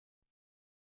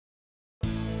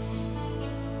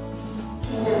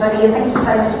everybody, and thank you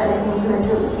so much for letting me come and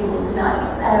talk to you all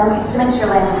tonight. It's Dementia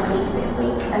Awareness Week this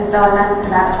week, and so I'm out and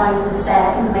about trying to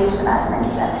share information about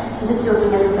dementia and just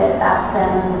talking a little bit about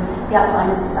the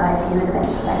Alzheimer Society and the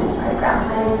Dementia Friends programme.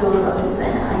 My name is Laura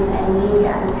Robinson. I'm a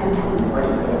media and campaigns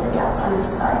volunteer for the Alzheimer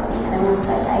Society, and I'm also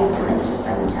a Dementia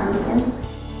Friend champion.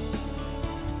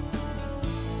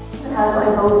 How I got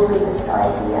involved with the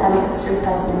society, it was through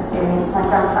personal experience. My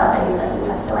grandfather, who's only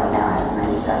passed away now, had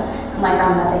dementia. And my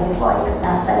grandmother, his wife, has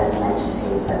now developed dementia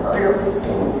too, so I've got a lot of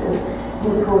experience of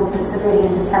the importance of really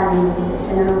understanding the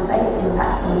condition and also its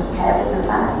impact on carers and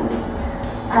families.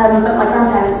 But my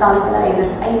grandparents aren't alone.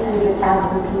 There's 800,000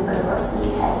 people across the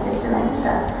UK with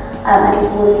dementia, and it's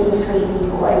 1 in 3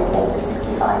 people over the age of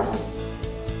 65.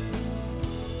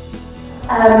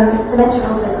 Dementia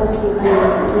also costs the economy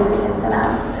a significant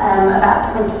amount, about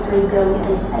 23 billion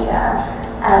a year,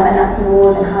 and that's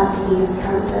more than heart disease,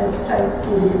 cancer, strokes,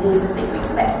 all the diseases that you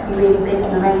expect to be really big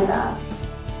on the radar.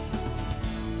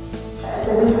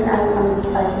 The recent Alzheimer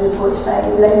Society report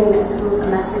showed loneliness is also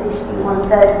a massive issue.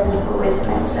 1/3 of people with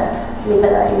dementia live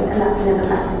alone, and that's another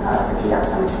massive part of the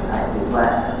Alzheimer Society's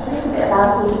work. A little bit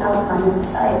about the Alzheimer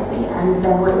Society and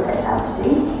what it sets out to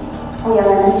do. We are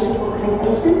a membership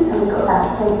organisation, and we've got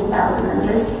about 20,000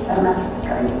 members, so a massive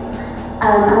scope.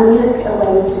 And we look at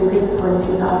ways to improve the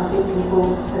quality of life with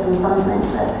people suffering from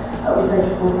dementia, but also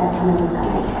support their families and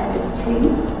their carers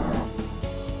too.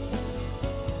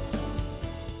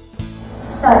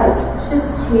 So,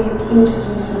 just to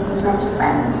introduce you to Dementia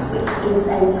Friends, which is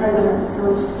a programme that was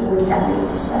launched in January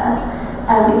this year.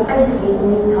 It's basically a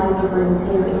new type of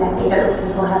volunteering. I think a lot of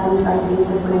people have these ideas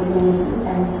of volunteering as something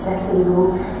very stuffy,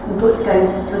 or you've got to go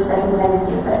to a certain place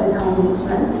at a certain time each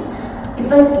month. It's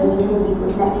basically using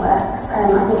people's networks.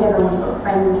 I think everyone's got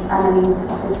friends, families,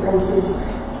 office places,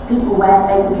 people where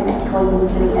they can connect quite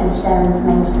easily and share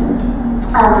information.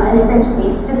 And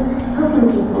essentially it's just helping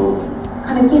people,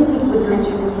 kind of give people with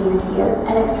dementia in the community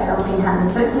an extra helping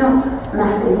hand. So it's not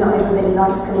massive, not everybody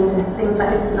likes coming to things like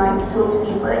this tonight to talk to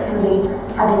people. It can be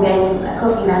having a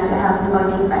coffee around your house,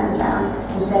 inviting friends around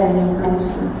and sharing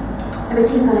information. There are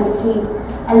two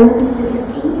elements to this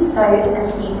scheme. So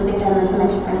essentially you can become a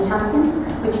Dementia Friend champion,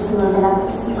 which is more of an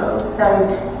advocacy role. So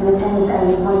you attend a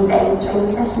 1-day training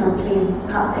session or 2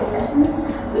 half-day sessions,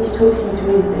 which talks you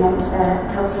through dementia,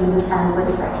 helps you understand what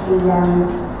exactly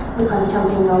the kind of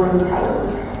champion role entails,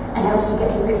 and helps you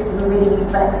get to grips with some really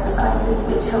useful exercises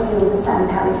which help you understand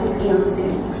how it could feel to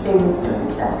experience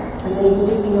dementia, and so you can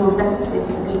just be more sensitive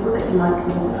to the people that you might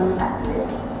come into contact with.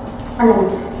 And then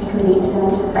you can meet a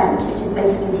dementia friend, which is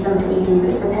basically somebody who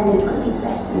has attended one of these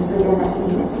sessions within their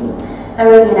community.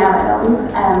 They're only an hour long,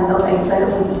 they'll go into a lot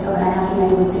more detail than I have been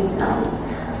able to tonight,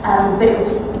 but it will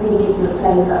just really give you a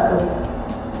flavour of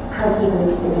how people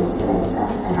experience dementia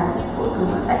and how to support them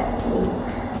more effectively.